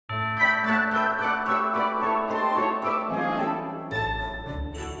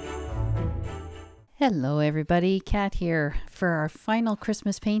Hello everybody, Kat here. For our final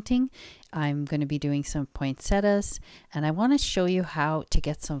Christmas painting, I'm going to be doing some poinsettias, and I want to show you how to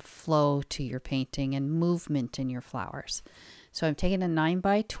get some flow to your painting and movement in your flowers. So I'm taking a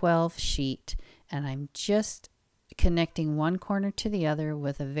 9x12 sheet and I'm just connecting one corner to the other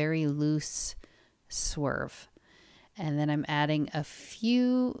with a very loose swerve. And then I'm adding a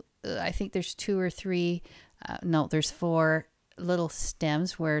few, I think there's two or three, no, there's four little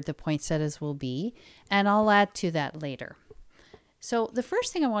stems where the poinsettias will be, and I'll add to that later. So the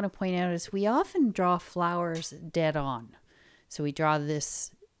first thing I want to point out is we often draw flowers dead on. So we draw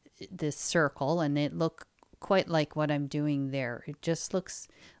this circle and it look quite like what I'm doing there. It just looks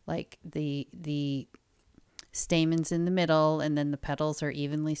like the stamens in the middle and then the petals are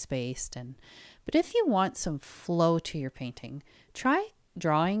evenly spaced. But if you want some flow to your painting, try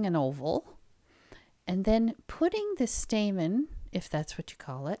drawing an oval and then putting the stamen, if that's what you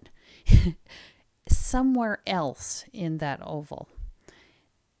call it, somewhere else in that oval.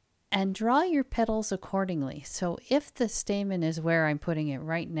 And draw your petals accordingly. So if the stamen is where I'm putting it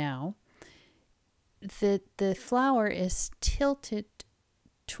right now, the flower is tilted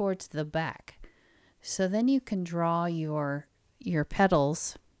towards the back. So then you can draw your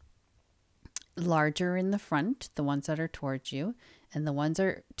petals larger in the front, the ones that are towards you, and the ones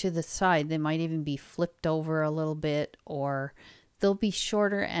are to the side, they might even be flipped over a little bit, or they'll be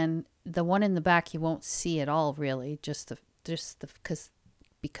shorter, and the one in the back you won't see at all really, because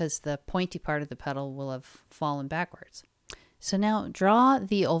the pointy part of the petal will have fallen backwards. So now draw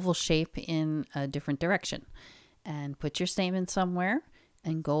the oval shape in a different direction and put your stamen somewhere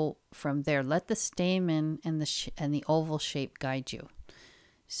and go from there. Let the stamen and the oval shape guide you.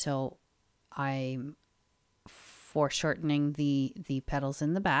 So I'm foreshortening the petals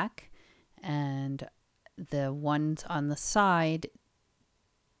in the back, and the ones on the side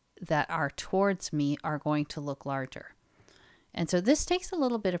that are towards me are going to look larger. And so this takes a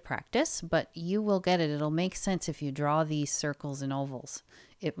little bit of practice, but you will get it. It'll make sense if you draw these circles and ovals.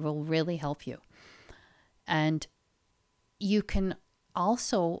 It will really help you. And you can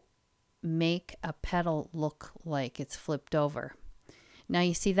also make a petal look like it's flipped over. Now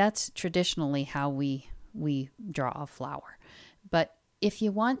you see that's traditionally how we draw a flower. But if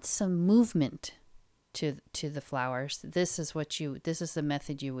you want some movement to the flowers, this is the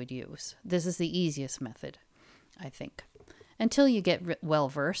method you would use. This is the easiest method, I think, until you get well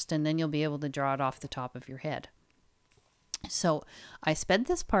versed, and then you'll be able to draw it off the top of your head. So I sped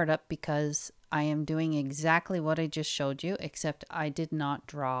this part up because I am doing exactly what I just showed you, except I did not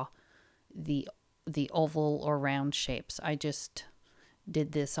draw the oval or round shapes. I just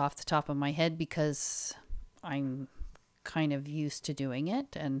did this off the top of my head because I'm kind of used to doing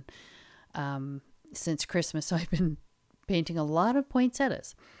it, and since Christmas I've been painting a lot of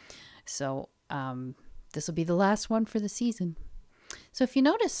poinsettias. So this will be the last one for the season. So if you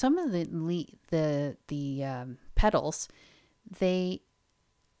notice, some of the petals, they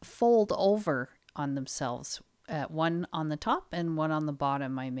fold over on themselves. One on the top and one on the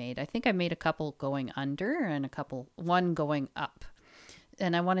bottom I think I made a couple going under and one going up.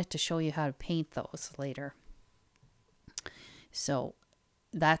 And I wanted to show you how to paint those later. So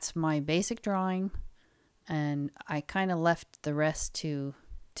that's my basic drawing, and I kind of left the rest and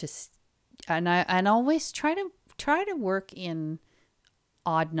I always try to work in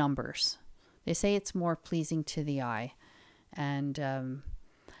odd numbers. They say it's more pleasing to the eye, and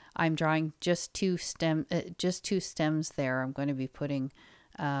I'm drawing just two stems there. I'm going to be putting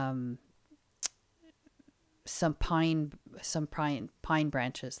some pine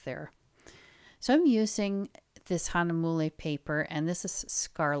branches there. So I'm using this Hanamule paper, and this is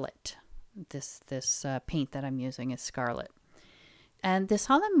scarlet. This paint that I'm using is scarlet. And this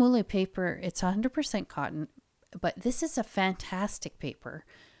Hanamule paper, it's 100% cotton, but this is a fantastic paper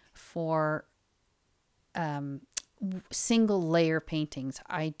for single layer paintings.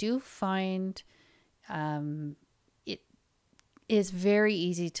 I do find it is very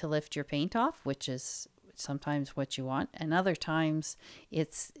easy to lift your paint off, which is sometimes what you want, and other times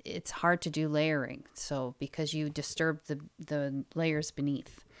it's hard to do layering, so because you disturb the layers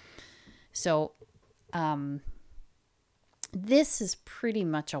beneath. So this is pretty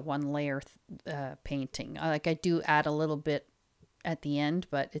much a one layer painting. Like, I do add a little bit at the end,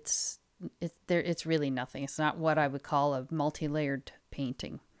 but it's really nothing. It's not what I would call a multi-layered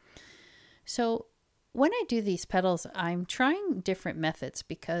painting. So when I do these petals, I'm trying different methods,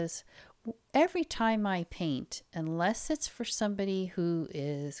 because every time I paint, unless it's for somebody who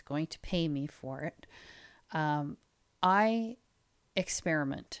is going to pay me for it, I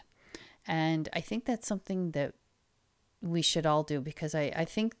experiment. And I think that's something that we should all do, because I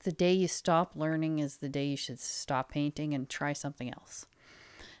think the day you stop learning is the day you should stop painting and try something else.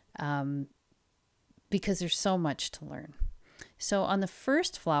 Because there's so much to learn. So on the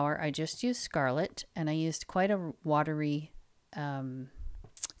first flower, I just used scarlet, and I used quite a watery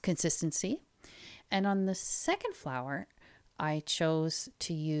consistency. And on the second flower, I chose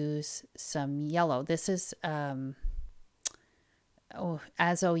to use some yellow. This is Azo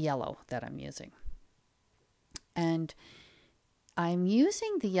yellow that I'm using. And I'm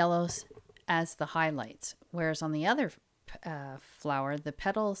using the yellows as the highlights, whereas on the other flower, the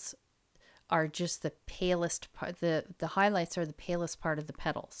petals are just the palest part. The highlights are the palest part of the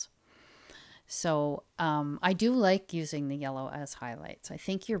petals. So I do like using the yellow as highlights. I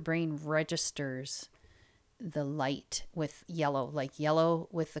think your brain registers the light with yellow, like yellow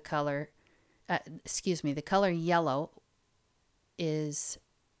with the color, the color yellow is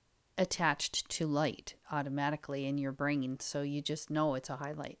attached to light automatically in your brain. So you just know it's a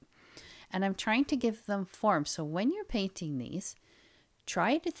highlight. And I'm trying to give them form. So when you're painting these,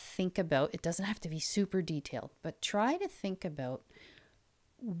 try to think about, it doesn't have to be super detailed, but try to think about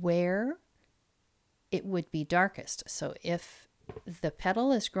where it would be darkest. So if the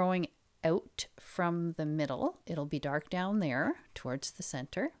petal is growing out from the middle, it'll be dark down there towards the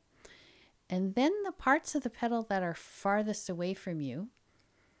center. And then the parts of the petal that are farthest away from you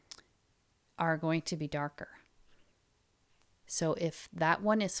are going to be darker. So if that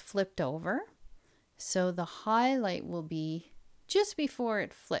one is flipped over, so the highlight will be just before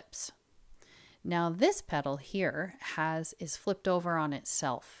it flips. Now this petal here is flipped over on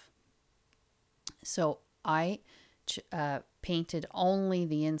itself. So I painted only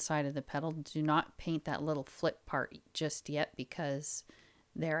the inside of the petal. Do not paint that little flip part just yet, because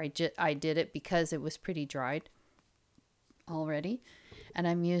there I did it because it was pretty dried already. And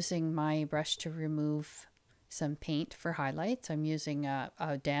I'm using my brush to remove some paint for highlights. I'm using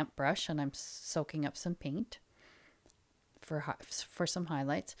a damp brush, and I'm soaking up some paint for some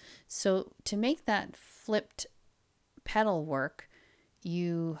highlights. So to make that flipped petal work,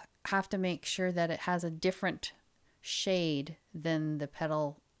 you have to make sure that it has a different shade than the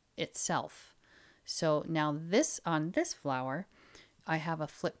petal itself. So now on this flower, I have a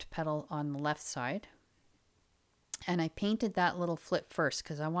flipped petal on the left side, and I painted that little flip first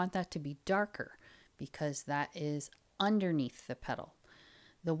because I want that to be darker, because that is underneath the petal.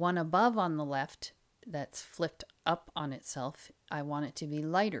 The one above on the left that's flipped up on itself, I want it to be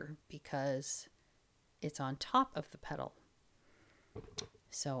lighter because it's on top of the petal.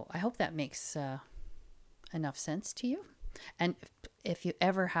 So I hope that makes enough sense to you. And if you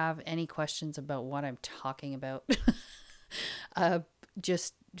ever have any questions about what I'm talking about,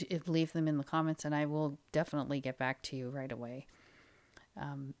 just leave them in the comments, and I will definitely get back to you right away.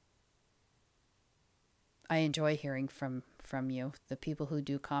 I enjoy hearing from you. The people who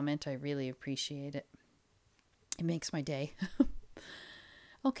do comment, I really appreciate it. It makes my day.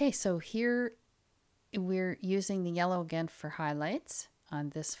 Okay, so here we're using the yellow again for highlights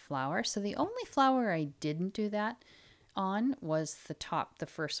on this flower. So the only flower I didn't do that on was the top, the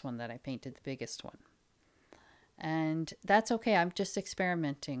first one that I painted, the biggest one. And that's okay. I'm just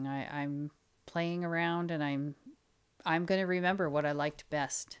experimenting. I'm playing around, and I'm going to remember what I liked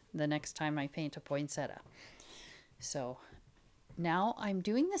best the next time I paint a poinsettia. So now I'm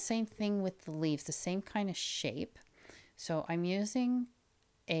doing the same thing with the leaves, the same kind of shape. So I'm using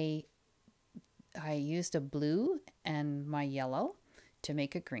I used a blue and my yellow to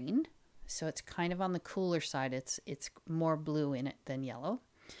make a green. So it's kind of on the cooler side. It's more blue in it than yellow.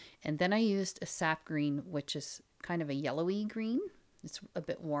 And then I used a sap green, which is kind of a yellowy green. It's a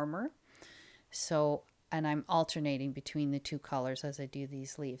bit warmer. So, and I'm alternating between the two colors as I do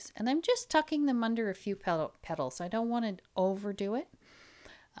these leaves. And I'm just tucking them under a few petals. I don't want to overdo it,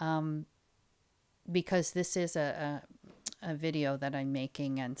 because this is a video that I'm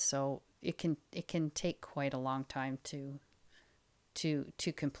making, and so it can take quite a long time to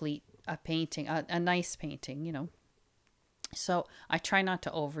complete a painting, a nice painting, you know. So I try not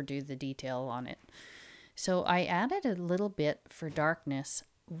to overdo the detail on it. So I added a little bit for darkness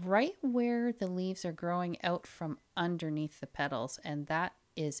right where the leaves are growing out from underneath the petals, and that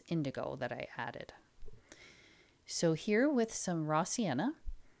is indigo that I added. So here with some raw sienna,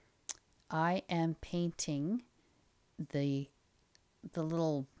 I am painting the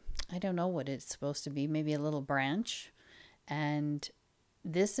little, I don't know what it's supposed to be, maybe a little branch, and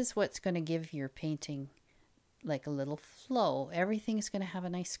this is what's going to give your painting like a little flow. Everything's going to have a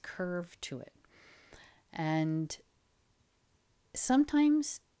nice curve to it. And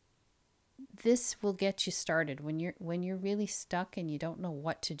sometimes this will get you started when you're really stuck and you don't know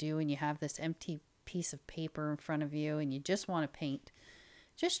what to do, and you have this empty piece of paper in front of you and you just want to paint,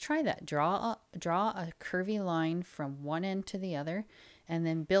 just try that. Draw a curvy line from one end to the other and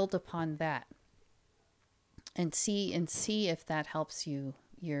then build upon that. And see if that helps you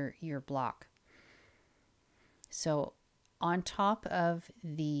your block. So on top of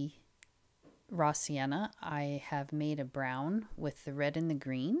the raw sienna, I have made a brown with the red and the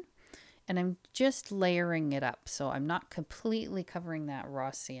green, and I'm just layering it up. So I'm not completely covering that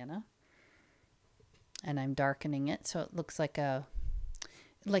raw sienna, and I'm darkening it so it looks like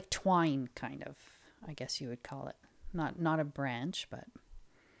twine, kind of, I guess you would call it. Not a branch, but.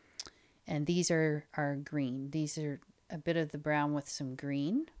 And these are green. These are a bit of the brown with some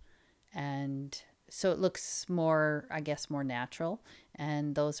green, and so it looks more, I guess, more natural.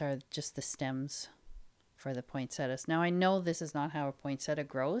 And those are just the stems for the poinsettias. Now I know this is not how a poinsettia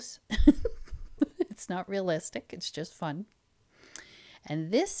grows. It's not realistic. It's just fun.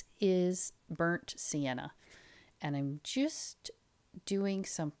 And this is burnt sienna. And I'm just doing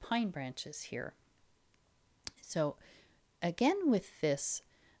some pine branches here. So again with this,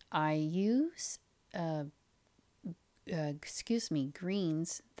 I use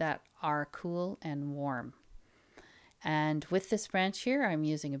greens that are cool and warm. And with this branch here, I'm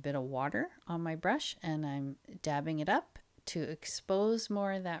using a bit of water on my brush and I'm dabbing it up to expose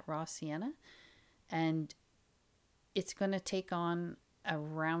more of that raw sienna. And it's going to take on a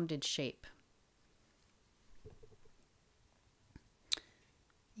rounded shape.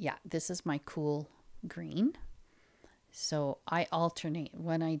 Yeah, this is my cool green. So I alternate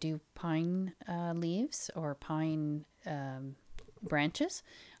when I do pine leaves or pine branches.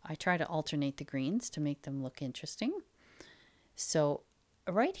 I try to alternate the greens to make them look interesting. So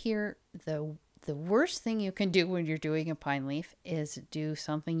right here, the worst thing you can do when you're doing a pine leaf is do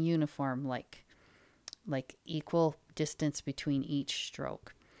something uniform, like equal distance between each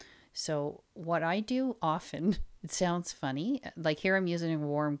stroke. So what I do often, it sounds funny, like here I'm using a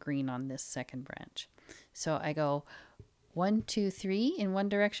warm green on this second branch. So I go 1, 2, 3 in one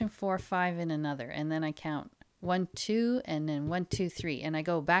direction, 4, 5 in another. And then I count 1, 2, and then 1, 2, 3. And I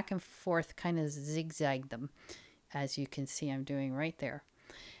go back and forth, kind of zigzag them, as you can see I'm doing right there.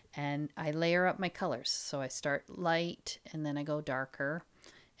 And I layer up my colors. So I start light and then I go darker.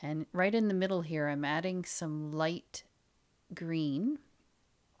 And right in the middle here, I'm adding some light green.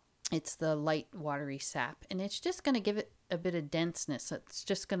 It's the light watery sap. And it's just going to give it a bit of denseness. It's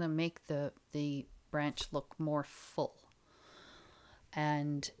just going to make the branch look more full.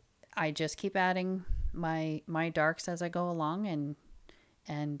 And I just keep adding my darks as I go along, and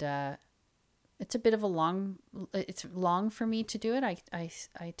it's a bit of a it's long for me to do it.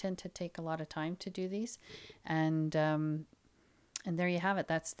 I tend to take a lot of time to do these, and there you have it.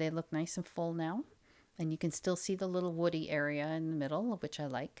 They look nice and full now, and you can still see the little woody area in the middle, which I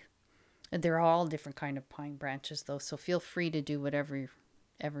like. And they're all different kind of pine branches though, so feel free to do whatever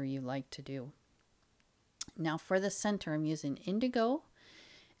you like to do. Now for the center, I'm using indigo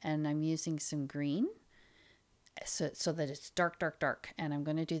and I'm using some green so that it's dark, dark, dark. And I'm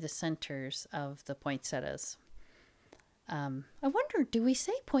going to do the centers of the poinsettias. I wonder, do we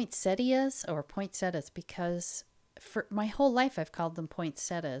say poinsettias or poinsettias? Because for my whole life I've called them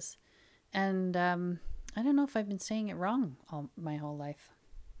poinsettias. And I don't know if I've been saying it wrong my whole life.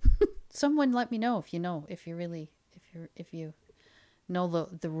 Someone let me know if you know, if you know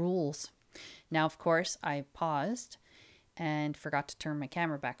the rules. Now, of course, I paused and forgot to turn my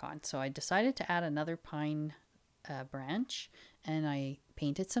camera back on. So I decided to add another pine branch, and I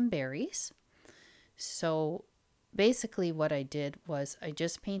painted some berries. So basically what I did was I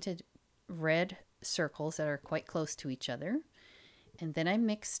just painted red circles that are quite close to each other. And then I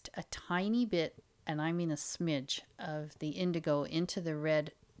mixed a tiny bit, and I mean a smidge, of the indigo into the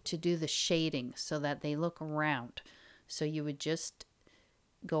red to do the shading so that they look round. So you would just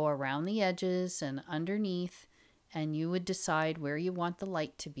go around the edges and underneath, and you would decide where you want the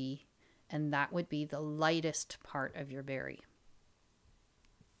light to be, and that would be the lightest part of your berry.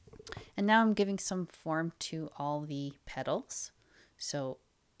 And now I'm giving some form to all the petals. So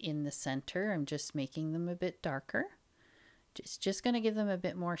in the center, I'm just making them a bit darker. Just going to give them a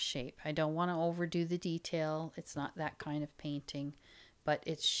bit more shape. I don't want to overdo the detail. It's not that kind of painting, but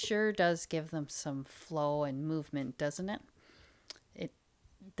it sure does give them some flow and movement, doesn't it?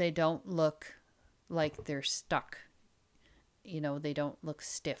 They don't look like they're stuck. You know, they don't look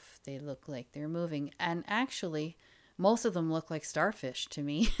stiff. They look like they're moving. And actually, most of them look like starfish to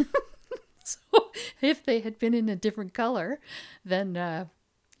me. So if they had been in a different color, then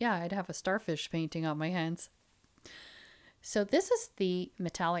yeah, I'd have a starfish painting on my hands. So this is the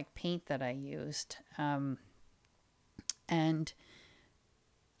metallic paint that I used. And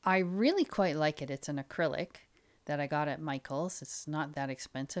I really quite like it. It's an acrylic that I got at Michael's. It's not that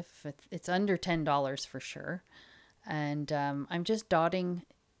expensive. It's under $10 for sure. And I'm just dotting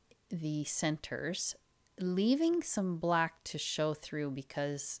the centers, leaving some black to show through,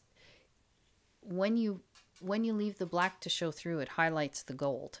 because when you leave the black to show through, it highlights the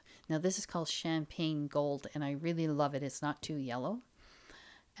gold. Now this is called champagne gold, and I really love it. It's not too yellow,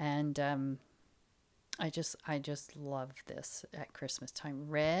 and I just love this at Christmas time.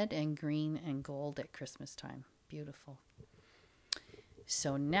 Red and green and gold at Christmas time. Beautiful.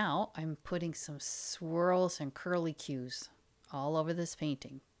 So now I'm putting some swirls and curly cues all over this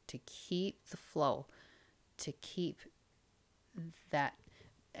painting to keep the flow, to keep that,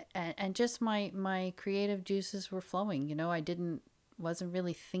 and just my creative juices were flowing. You know, wasn't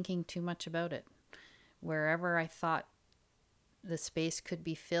really thinking too much about it. Wherever I thought the space could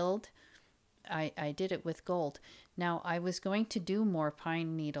be filled, I did it with gold. Now I was going to do more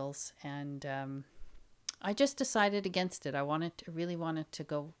pine needles, and I just decided against it. I really wanted to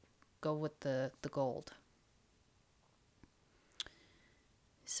go with the gold.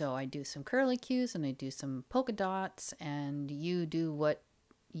 So I do some curly cues and I do some polka dots, and you do what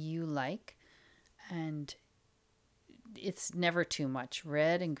you like. And it's never too much.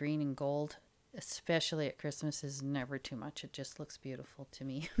 Red and green and gold, especially at Christmas, is never too much. It just looks beautiful to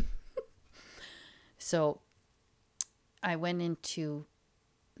me. So I went into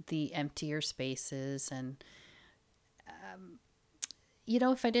the emptier spaces, and you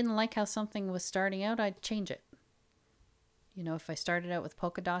know, if I didn't like how something was starting out, I'd change it. You know, if I started out with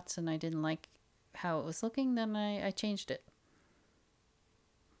polka dots and I didn't like how it was looking, then I changed it.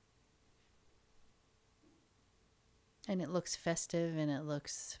 And it looks festive and it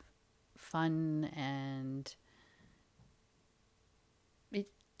looks fun, and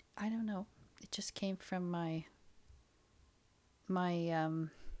I don't know, it just came from my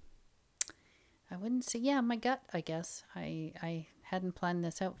I wouldn't say, my gut, I guess. I hadn't planned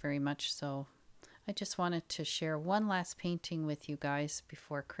this out very much, so I just wanted to share one last painting with you guys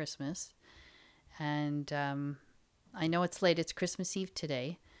before Christmas. And I know it's late. It's Christmas Eve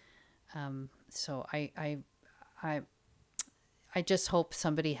today. So I just hope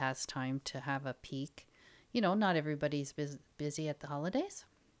somebody has time to have a peek. You know, not everybody's busy at the holidays.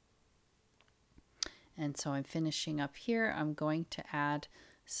 And so I'm finishing up here. I'm going to add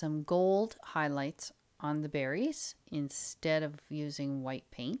some gold highlights on the berries instead of using white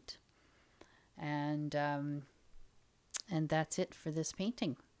paint. And that's it for this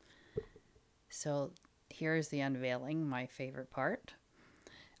painting. So here's the unveiling, my favorite part.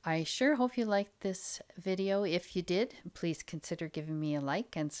 I sure hope you liked this video. If you did, please consider giving me a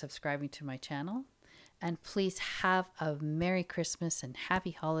like and subscribing to my channel. And please have a Merry Christmas and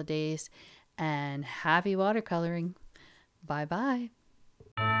Happy Holidays and happy watercoloring. Bye-bye.